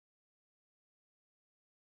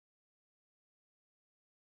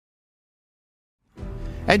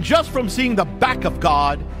And just from seeing the back of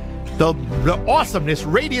God, the awesomeness,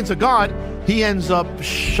 radiance of God, he ends up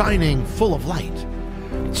shining full of light.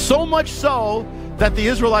 So much so that the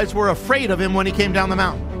Israelites were afraid of him when he came down the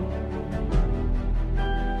mountain.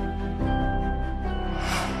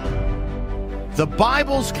 The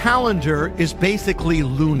Bible's calendar is basically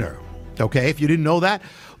lunar. Okay, if you didn't know that,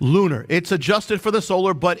 lunar. It's adjusted for the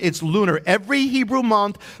solar, but it's lunar. Every Hebrew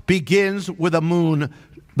month begins with a moon,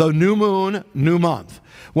 the new moon, new month.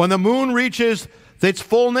 When the moon reaches its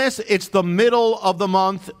fullness, it's the middle of the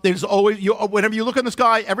month. There's always, whenever you look in the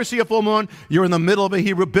sky, ever see a full moon, you're in the middle of a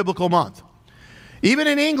Hebrew biblical month. Even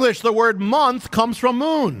in English, the word month comes from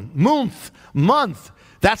moon. Month.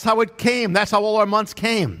 That's how it came. That's how all our months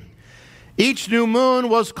came. Each new moon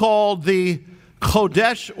was called the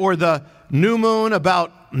Chodesh, or the new moon,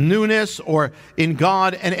 about newness or in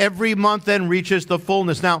God, and every month then reaches the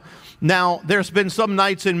fullness. Now there's been some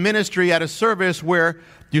nights in ministry at a service where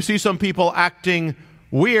you see some people acting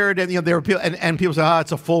weird, and there are people, and people say,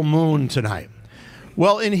 it's a full moon tonight.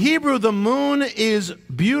 Well, in Hebrew, the moon is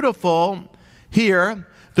beautiful here.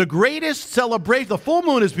 The greatest celebration, the full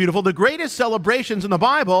moon is beautiful. The greatest celebrations in the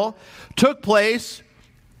Bible took place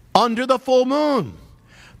under the full moon.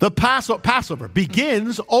 The Passover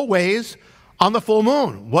begins always on the full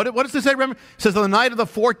moon. What does it say? Remember, it says on the night of the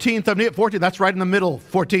 14th, that's right in the middle,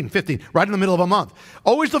 14, 15, right in the middle of a month.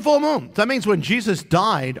 Always the full moon. That means when Jesus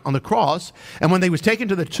died on the cross, and when he was taken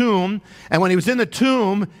to the tomb, and when he was in the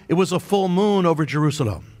tomb, it was a full moon over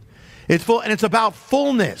Jerusalem. It's full, and it's about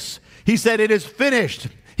fullness. He said, it is finished.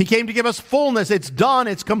 He came to give us fullness. It's done.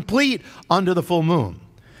 It's complete under the full moon.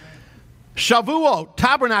 Shavuot,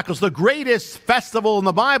 Tabernacles, the greatest festival in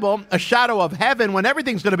the Bible, a shadow of heaven when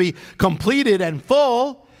everything's going to be completed and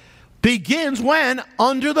full, begins when?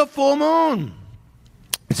 Under the full moon.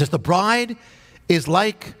 It says the bride is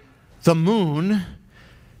like the moon.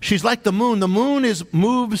 She's like the moon. The moon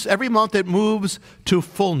moves, every month it moves to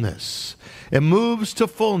fullness. It moves to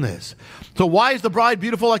fullness. So why is the bride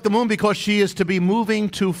beautiful like the moon? Because she is to be moving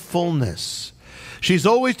to fullness. She's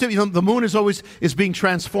always to, the moon is being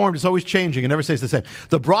transformed. It's always changing. It never stays the same.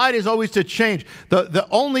 The bride is always to change. The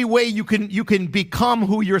only way you can become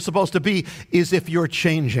who you're supposed to be is if you're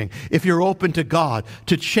changing. If you're open to God,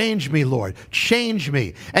 to change me, Lord, change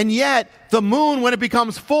me. And yet, the moon, when it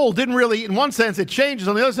becomes full, didn't really, in one sense, it changes.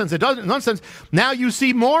 In the other sense, it doesn't. In one sense, now you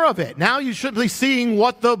see more of it. Now you should be seeing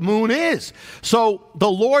what the moon is. So the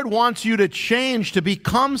Lord wants you to change, to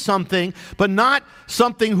become something, but not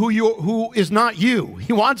something who is not you.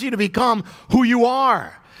 He wants you to become who you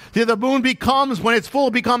are. The moon becomes, when it's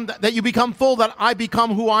full, that you become full, that I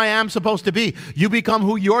become who I am supposed to be. You become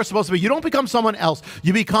who you're supposed to be. You don't become someone else.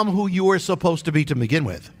 You become who you are supposed to be to begin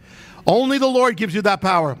with. Only the Lord gives you that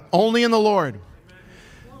power. Only in the Lord.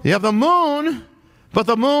 You have the moon, but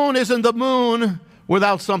the moon isn't the moon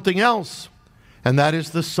without something else, and that is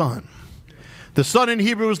the sun. The sun in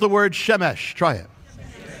Hebrew is the word shemesh. Try it.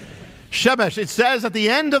 Shemesh. It says at the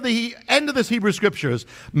end of this Hebrew scriptures,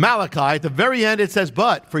 Malachi, at the very end it says,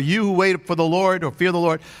 but for you who wait for the Lord or fear the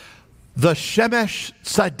Lord, the Shemesh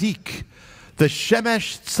Tzaddik, the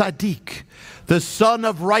Shemesh Tzaddik, the Son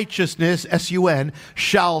of Righteousness, S-U-N,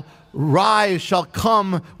 shall rise, shall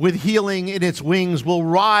come with healing in its wings, will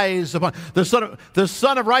rise upon. The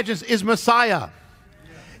Son of Righteousness is Messiah.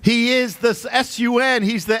 He is the S-U-N.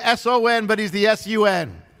 He's the S-O-N, but he's the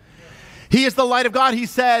S-U-N. He is the light of God. He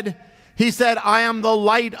said, I am the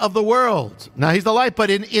light of the world. Now, he's the light, but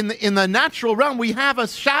in the natural realm, we have a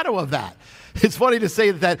shadow of that. It's funny to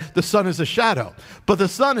say that the sun is a shadow, but the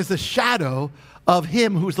sun is the shadow of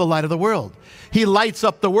him who's the light of the world. He lights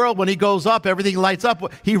up the world. When he goes up, everything lights up.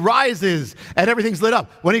 He rises, and everything's lit up.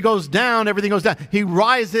 When he goes down, everything goes down. He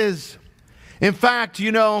rises. In fact,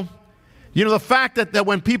 the fact that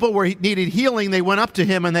when people needed healing, they went up to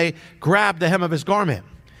him and they grabbed the hem of his garment.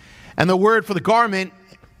 And the word for the garment,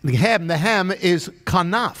 the hem is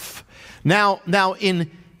kanaf. Now in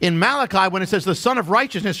Malachi, when it says the Son of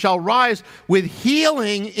Righteousness shall rise with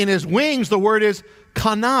healing in his wings, the word is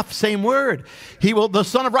kanaf, same word. The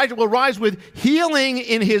Son of Righteousness will rise with healing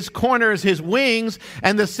in his corners, his wings,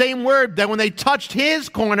 and the same word that when they touched his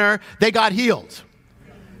corner, they got healed.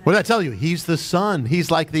 What did I tell you? He's the sun. He's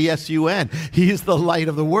like the S-U-N. He's the light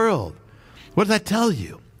of the world. What does that tell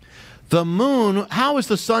you? The moon, how is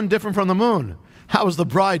the sun different from the moon? How is the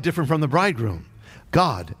bride different from the bridegroom?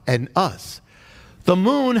 God and us. The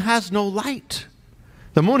moon has no light.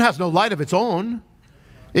 The moon has no light of its own.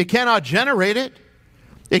 It cannot generate it.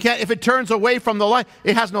 It can't, if it turns away from the light,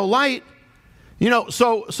 it has no light.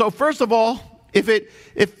 So first of all, if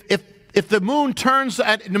the moon turns,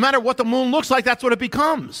 no matter what the moon looks like, that's what it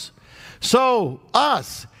becomes. So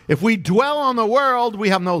us, if we dwell on the world, we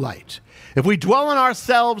have no light. If we dwell on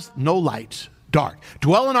ourselves, no light, dark.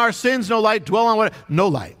 Dwell on our sins, no light. Dwell on what? No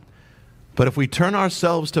light. But if we turn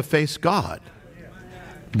ourselves to face God,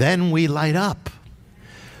 then we light up.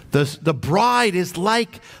 The bride is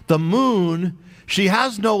like the moon. She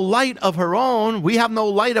has no light of her own. We have no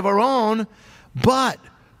light of our own, but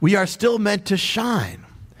we are still meant to shine.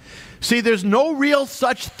 See, there's no real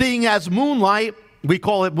such thing as moonlight. We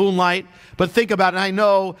call it moonlight, but think about it. And I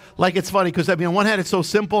know, like, it's funny because, I mean, on one hand, it's so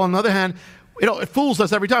simple. On the other hand, it fools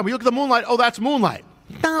us every time. We look at the moonlight, oh, that's moonlight.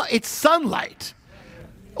 No, it's sunlight.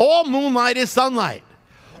 All moonlight is sunlight.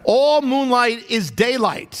 All moonlight is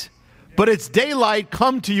daylight, but it's daylight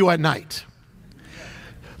come to you at night.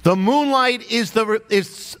 The moonlight is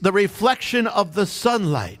the reflection of the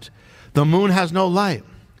sunlight. The moon has no light.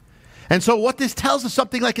 And so what this tells us,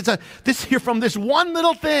 something like this here from this one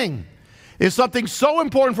little thing, is something so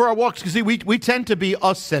important for our walks. Because see, we tend to be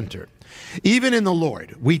us-centered. Even in the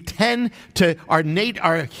Lord, we tend to,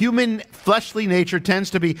 our human fleshly nature tends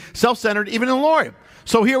to be self-centered, even in the Lord.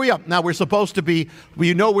 So here we are. Now we're supposed to be,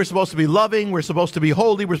 we're supposed to be loving, we're supposed to be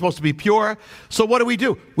holy, we're supposed to be pure. So what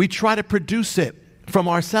do? We try to produce it from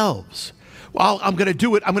ourselves. Well, I'm going to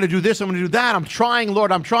do it. I'm going to do this. I'm going to do that. I'm trying,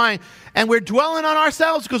 Lord. I'm trying. And we're dwelling on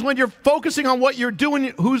ourselves because when you're focusing on what you're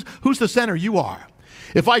doing, who's the center? You are.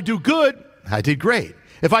 If I do good, I did great.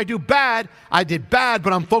 If I do bad, I did bad,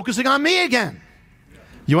 but I'm focusing on me again.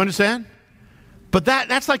 You understand? But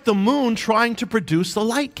that's like the moon trying to produce the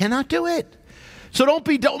light. Cannot do it. So don't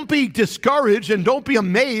be discouraged and don't be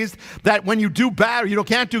amazed that when you do bad or you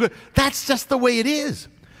can't do good. That's just the way it is.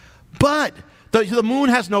 But the moon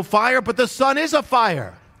has no fire, but the sun is a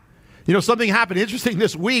fire. You know, something happened interesting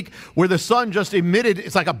this week where the sun just emitted,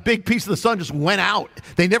 it's like a big piece of the sun just went out.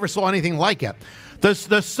 They never saw anything like it.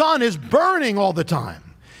 The sun is burning all the time.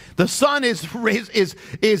 The sun is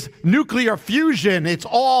nuclear fusion. It's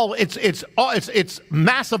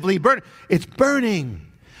massively burning. It's burning.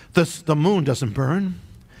 The moon doesn't burn.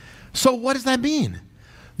 So what does that mean?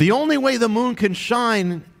 The only way the moon can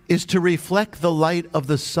shine is to reflect the light of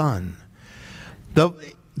the sun. The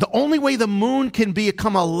only way the moon can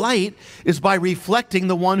become a light is by reflecting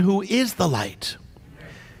the one who is the light.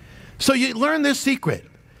 So you learn this secret.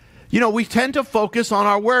 You know, we tend to focus on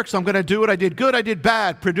our works. I'm going to do it. I did good. I did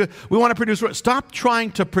bad. We want to produce works. Stop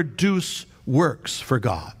trying to produce works for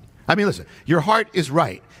God. I mean, listen, your heart is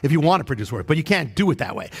right if you want to produce work, but you can't do it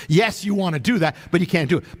that way. Yes, you want to do that, but you can't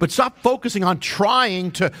do it. But stop focusing on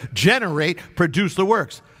trying to produce the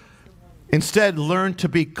works. Instead, learn to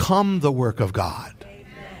become the work of God.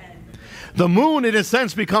 Amen. The moon, in a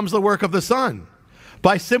sense, becomes the work of the sun.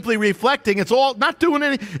 By simply reflecting, it's all not doing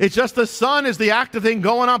anything. It's just the sun is the active thing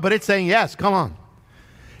going on, but it's saying, yes, come on.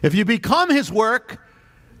 If you become his work,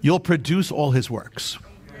 you'll produce all his works.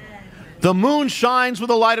 The moon shines with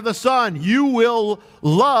the light of the sun. You will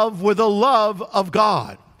love with the love of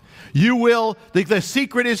God. You will, the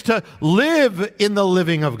secret is to live in the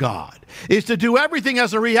living of God. Is to do everything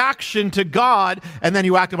as a reaction to God, and then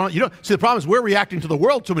you act upon it. You know, see, the problem is we're reacting to the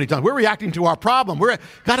world too many times. We're reacting to our problem. God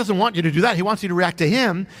doesn't want you to do that. He wants you to react to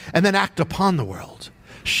him and then act upon the world.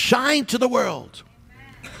 Shine to the world.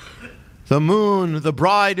 The moon, the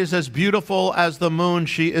bride is as beautiful as the moon.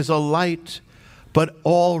 She is a light, but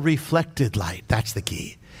all reflected light. That's the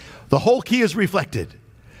key. The whole key is reflected.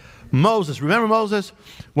 Moses, remember Moses?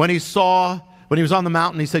 When he was on the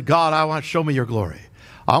mountain, he said, God, I want to show me your glory.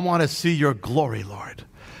 I want to see your glory, Lord.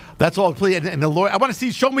 That's all. And the Lord, I want to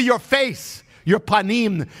see, show me your face, your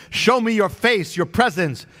panim. Show me your face, your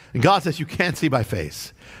presence. And God says, you can't see my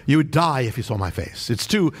face. You would die if you saw my face. It's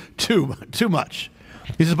too much.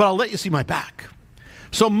 He says, but I'll let you see my back.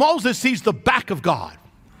 So Moses sees the back of God.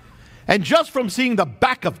 And just from seeing the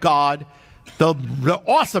back of God, the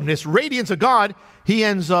awesomeness, radiance of God, he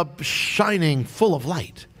ends up shining full of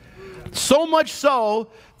light. So much so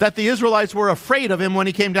that the Israelites were afraid of him when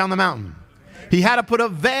he came down the mountain. He had to put a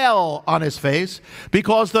veil on his face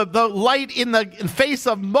because the light in the face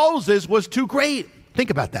of Moses was too great. Think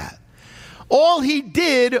about that. All he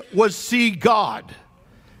did was see God,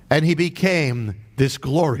 and he became this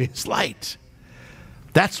glorious light.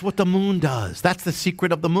 That's what the moon does. That's the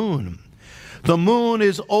secret of the moon. The moon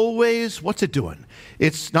is always, what's it doing?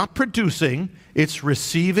 It's not producing, it's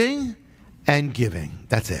receiving and giving.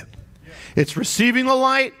 That's it. It's receiving the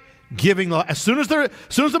light, giving the light. As soon as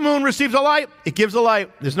the moon receives the light, it gives the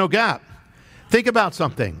light. There's no gap. Think about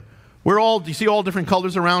something. You see all different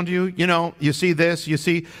colors around you. You know, you see this, if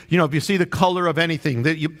you see the color of anything,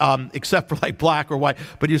 except for like black or white,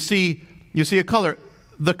 but you see a color.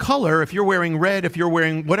 The color, if you're wearing red, if you're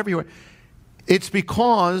wearing whatever you wear, it's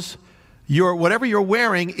because whatever you're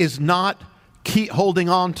wearing is not holding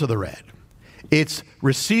on to the red. It's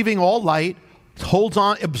receiving all light, holds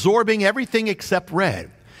on, absorbing everything except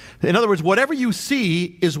red. In other words, whatever you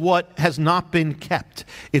see is what has not been kept.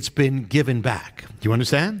 It's been given back. Do you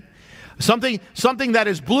understand? Something that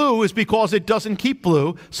is blue is because it doesn't keep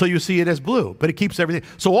blue, so you see it as blue, but it keeps everything.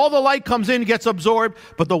 So all the light comes in, gets absorbed,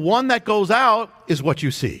 but the one that goes out is what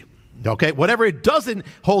you see. Okay? Whatever it doesn't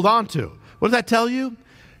hold on to. What does that tell you?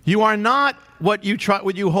 You are not what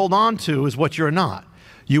you hold on to is what you're not.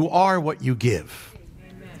 You are what you give.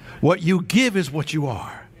 What you give is what you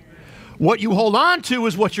are. What you hold on to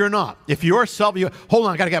is what you're not. If you're hold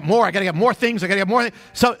on, I got to get more things, I got to get more things.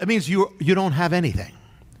 So it means you don't have anything.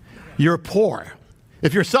 You're poor.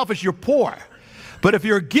 If you're selfish, you're poor. But if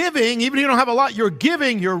you're giving, even if you don't have a lot, you're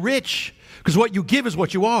giving, you're rich. Because what you give is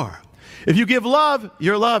what you are. If you give love,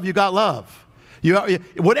 you're love, you got love.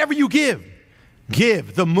 Whatever you give.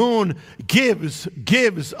 The moon gives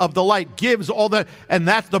of the light, gives all that, and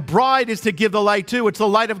that's the bride is to give the light too. It's the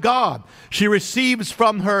light of God. She receives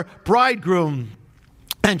from her bridegroom,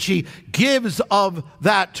 and she gives of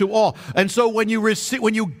that to all. And so when you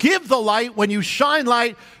give the light, when you shine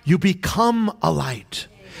light, you become a light.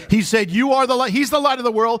 He said, you are the light. He's the light of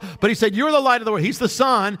the world, but he said, you're the light of the world. He's the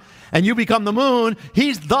sun, and you become the moon.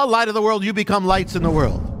 He's the light of the world. You become lights in the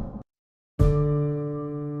world.